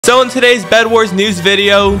So in today's Bedwars news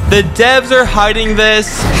video, the devs are hiding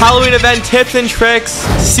this, Halloween event tips and tricks,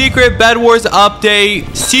 secret Bedwars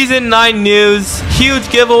update, season 9 news,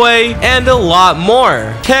 huge giveaway, and a lot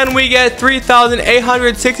more. Can we get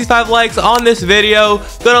 3,865 likes on this video?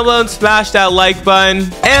 Go down and smash that like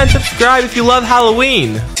button and subscribe if you love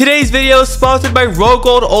Halloween. Today's video is sponsored by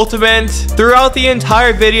RoGold Ultimate. Throughout the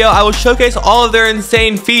entire video, I will showcase all of their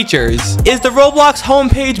insane features. Is the Roblox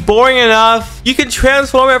homepage boring enough? You can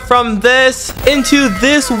transform it from this into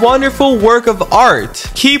this wonderful work of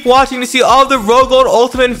art. Keep watching to see all of the RoGold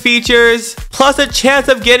Ultimate features, plus a chance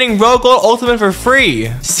of getting RoGold Ultimate for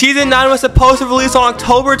free. Season 9 was supposed to release on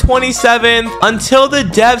October 27th until the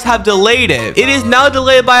devs have delayed it. It is now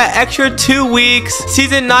delayed by an extra 2 weeks.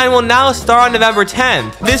 Season 9 will now start on November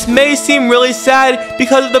 10th. This may seem really sad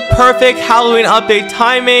because of the perfect Halloween update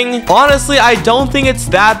timing. Honestly, I don't think it's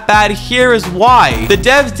that bad. Here is why. The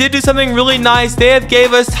devs did do something really nice. They have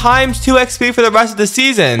gave us times 2 XP for the rest of the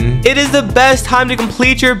season. It is the best time to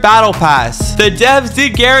complete your battle pass. The devs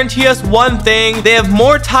did guarantee us one thing: they have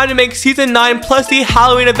more time to make season 9 plus the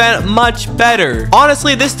Halloween event much better.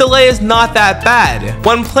 Honestly, this delay is not that bad.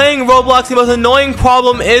 When playing Roblox, the most annoying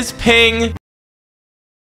problem is ping.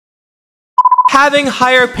 Having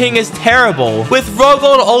higher ping is terrible. With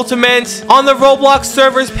RoGold Ultimate, on the Roblox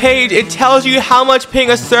servers page, it tells you how much ping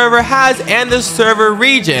a server has and the server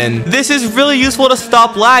region. This is really useful to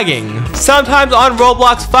stop lagging. Sometimes on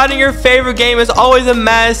Roblox, finding your favorite game is always a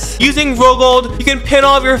mess. Using RoGold, you can pin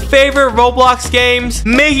all of your favorite Roblox games,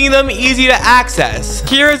 making them easy to access.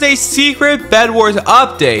 Here is a secret Bedwars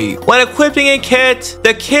update. When equipping a kit,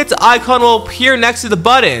 the kit's icon will appear next to the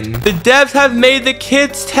button. The devs have made the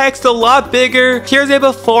kit's text a lot bigger. Here's a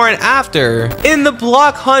before and after. In the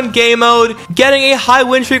block hunt game mode, getting a high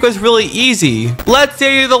win streak was really easy. Let's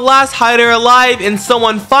say you're the last hider alive and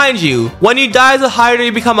someone finds you. When you die as a hider,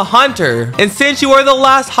 you become a hunter. And since you were the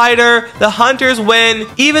last hider, the hunters win.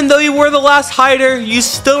 Even though you were the last hider, you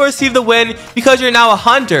still receive the win because you're now a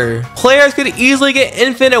hunter. Players could easily get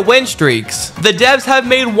infinite win streaks. The devs have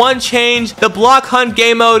made one change. The block hunt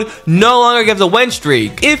game mode no longer gives a win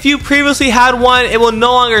streak. If you previously had one, it will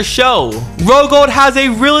no longer show. RoGold has a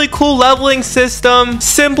really cool leveling system.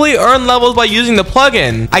 Simply earn levels by using the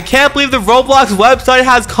plugin. I can't believe the Roblox website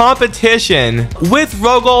has competition. With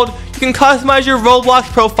RoGold, you can customize your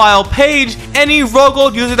Roblox profile page. Any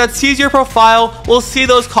RoGold user that sees your profile will see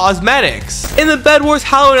those cosmetics. In the Bedwars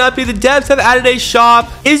Halloween update, the devs have added a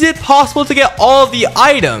shop. Is it possible to get all of the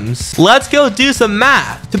items? Let's go do some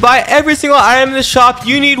math. To buy every single item in the shop,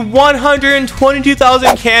 you need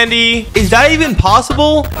 122,000 candy. Is that even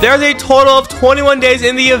possible? There's a total of 21 days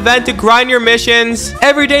in the event to grind your missions.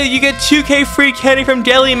 Every day you get 2k free candy from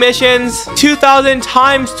daily missions. 2,000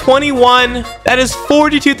 times 21, that is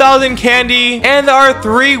 42,000 candy, and there are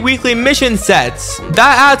 3 weekly mission sets.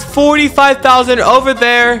 That adds 45,000 over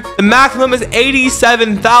there. The maximum is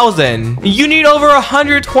 87,000. You need over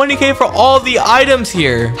 120k for all the items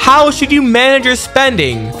here. How should you manage your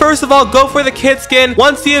spending? First of all, go for the kit skin.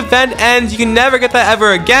 Once the event ends, you can never get that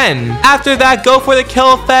ever again. After that, go for the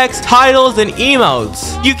kill effects, titles, and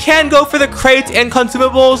emotes. You can go for the crates and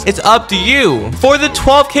consumables. It's up to you. For the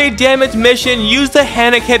 12k damage mission, use the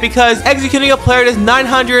Hannah kit because executing a player does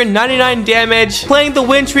 999 damage. Playing the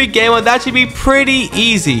win streak game mode, that should be pretty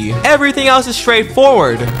easy. Everything else is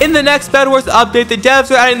straightforward. In the next Bedwars update, the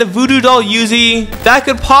devs are adding the voodoo doll Yuzi. That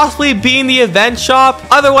could possibly be in the event shop.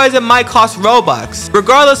 Otherwise, it might cost Robux.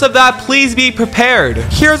 Regardless of that, please be prepared.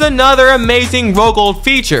 Here's another amazing RoGold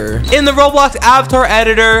feature. In the Roblox avatar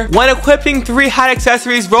editor, when equipping 3 hat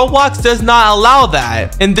accessories, Roblox does not allow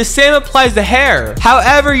that. And the same applies to hair.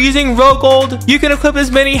 However, using RoGold, you can equip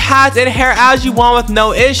as many hats and hair as you want with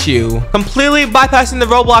no issue, completely bypassing the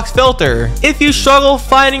Roblox filter. If you struggle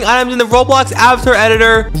finding items in the Roblox avatar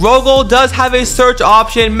editor, RoGold does have a search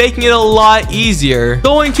option, making it a lot easier.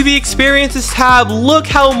 Going to the experiences tab, look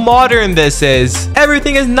how modern this is.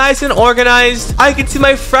 Everything is nice and organized. I can see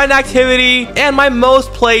my friend activity and my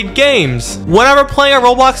most played games. Whenever playing a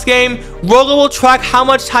Roblox game, RoGold will track how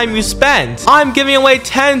much time you spent. I'm giving away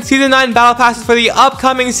 10 season 9 battle passes for the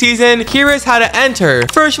upcoming season. Here is how to enter.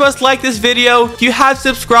 First, you must like this video. You have to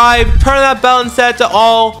subscribe, turn on that bell and set it to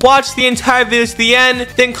all, watch the entire video to the end,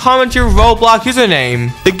 then comment your Roblox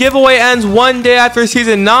username. The giveaway ends 1 day after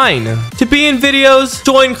season 9. To be in videos,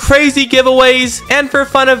 join crazy giveaways, and for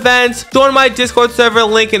fun events, join my Discord server,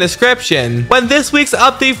 link in description. When this week's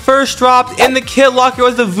update first dropped, in the kit locker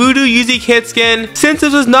was the Voodoo Yuzi kit skin. Since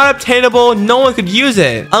this was not obtainable unavailable, no one could use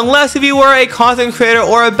it. Unless if you were a content creator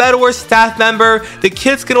or a Bedwars staff member, the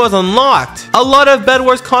kit skin was unlocked. A lot of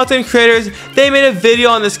Bedwars content creators, they made a video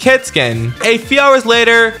on this kit skin. A few hours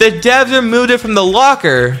later, the devs removed it from the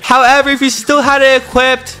locker. However, if you still had it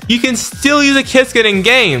equipped, you can still use a kit skin in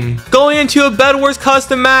game. Going into a Bedwars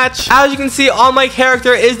custom match, as you can see on my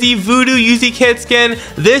character is the Voodoo Yuzi kit skin.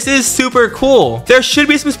 This is super cool. There should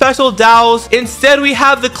be some special dowels. Instead, we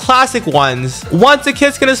have the classic ones. Once the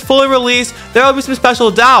kit skin is fully released, there will be some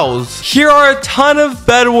special dowels. Here are a ton of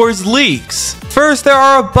Bedwars leaks. First, there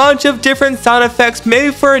are a bunch of different sound effects,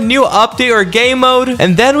 maybe for a new update or game mode.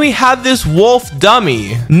 And then we have this wolf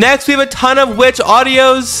dummy. Next, we have a ton of witch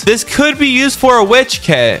audios. This could be used for a witch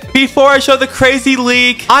kit. Before I show the crazy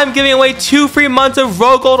leak, I'm giving away 2 free months of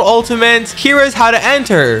RoGold Ultimate. Here is how to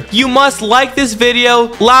enter. You must like this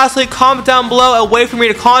video. Lastly, comment down below and wait for me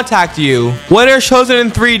to contact you. Winner shows it in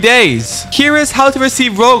 3 days. Here is how to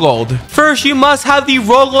receive RoGold. First, you must have the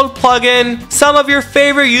RoGold plugin. Some of your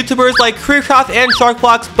favorite YouTubers like Creepcraft and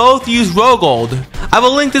Sharkblocks both use RoGold. I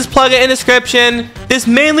will link this plugin in the description. This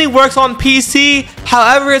mainly works on PC,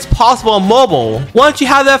 however it's possible on mobile. Once you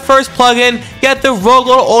have that first plugin, get the RoGold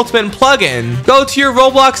Ultimate plugin. Go to your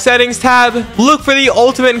Roblox settings tab, look for the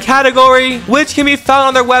Ultimate category, which can be found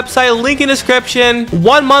on their website, link in description.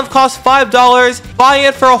 1 month costs $5, buying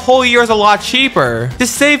it for a whole year is a lot cheaper. To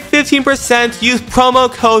save 15%, use promo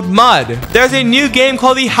code MUD. There's a new game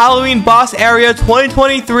called the Halloween Boss Area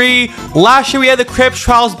 2023. Last year we had the Crypt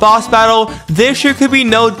Trials boss battle. This year could be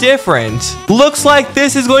no different. Looks like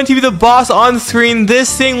this is going to be the boss on screen.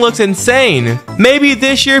 This thing looks insane. Maybe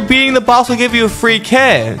this year beating the boss will give you a free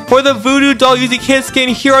kit. For the Voodoo Doll Yuzi kit skin,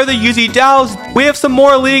 here are the Yuzi dowels. We have some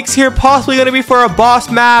more leaks here, possibly going to be for a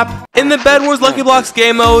boss map. In the Bedwars Lucky Blocks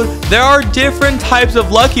game mode, there are different types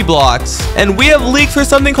of Lucky Blocks. And we have leaks for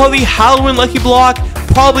something called the Halloween Lucky Block,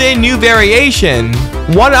 probably a new variation.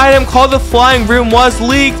 One item called the Flying Room was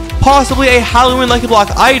leaked, possibly a Halloween Lucky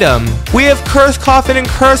Block item. We have Cursed Coffin and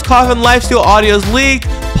Cursed Coffin Lifesteal audios leaked,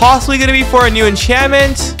 possibly going to be for a new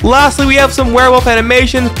enchantment. Lastly, we have some werewolf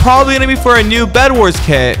animations, probably going to be for a new Bedwars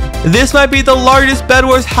kit. This might be the largest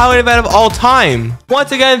Bedwars Halloween event of all time.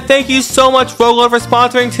 Once again, thank you so much RoGold for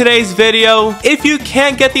sponsoring today's video. If you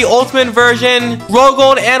can't get the Ultimate version,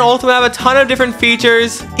 RoGold and Ultimate have a ton of different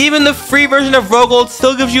features. Even the free version of RoGold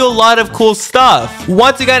still gives you a lot of cool stuff.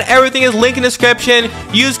 Once again, everything is linked in the description.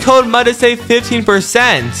 Use code MUD to save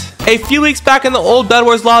 15%. A few weeks back in the old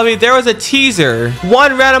Bedwars lobby, there was a teaser.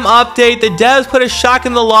 One random update, the devs put a shack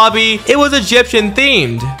in the lobby. It was Egyptian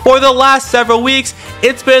themed. For the last several weeks,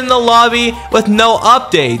 it's been in the lobby with no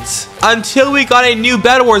updates. Until we got a new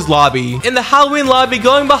Bedwars lobby. In the Halloween lobby,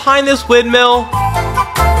 going behind this windmill,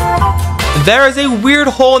 there is a weird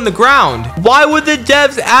hole in the ground. Why would the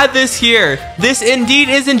devs add this here? This indeed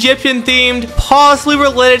is Egyptian themed, possibly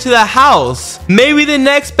related to the house. Maybe the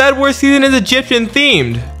next Bedwars season is Egyptian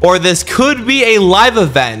themed. Or this could be a live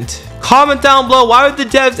event. Comment down below, why would the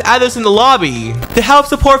devs add this in the lobby? To help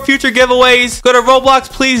support future giveaways, go to Roblox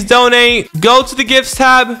Please Donate, go to the Gifts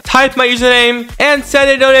tab, type my username, and send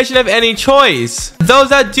a donation of any choice. Those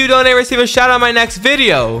that do donate receive a shout out in my next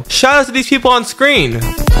video. Shout out to these people on screen.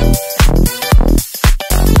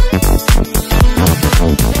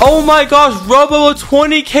 Oh my gosh, Robo with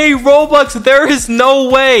 20k Robux, there is no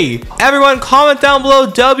way. Everyone comment down below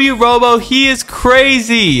W Robo, he is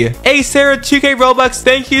crazy. Hey Sarah, 2k Robux,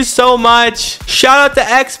 thank you so much. Shout out to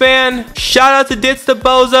X-Man, shout out to Ditz the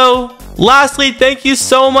Bozo. Lastly, thank you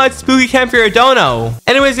so much Spooky Camp for your dono.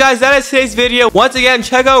 Anyways guys, that is today's video. Once again,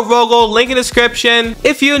 check out RoGold, link in the description.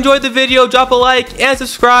 If you enjoyed the video, drop a like and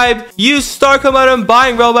subscribe. Use star code when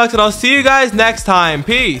buying Robux, and I'll see you guys next time.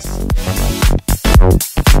 Peace.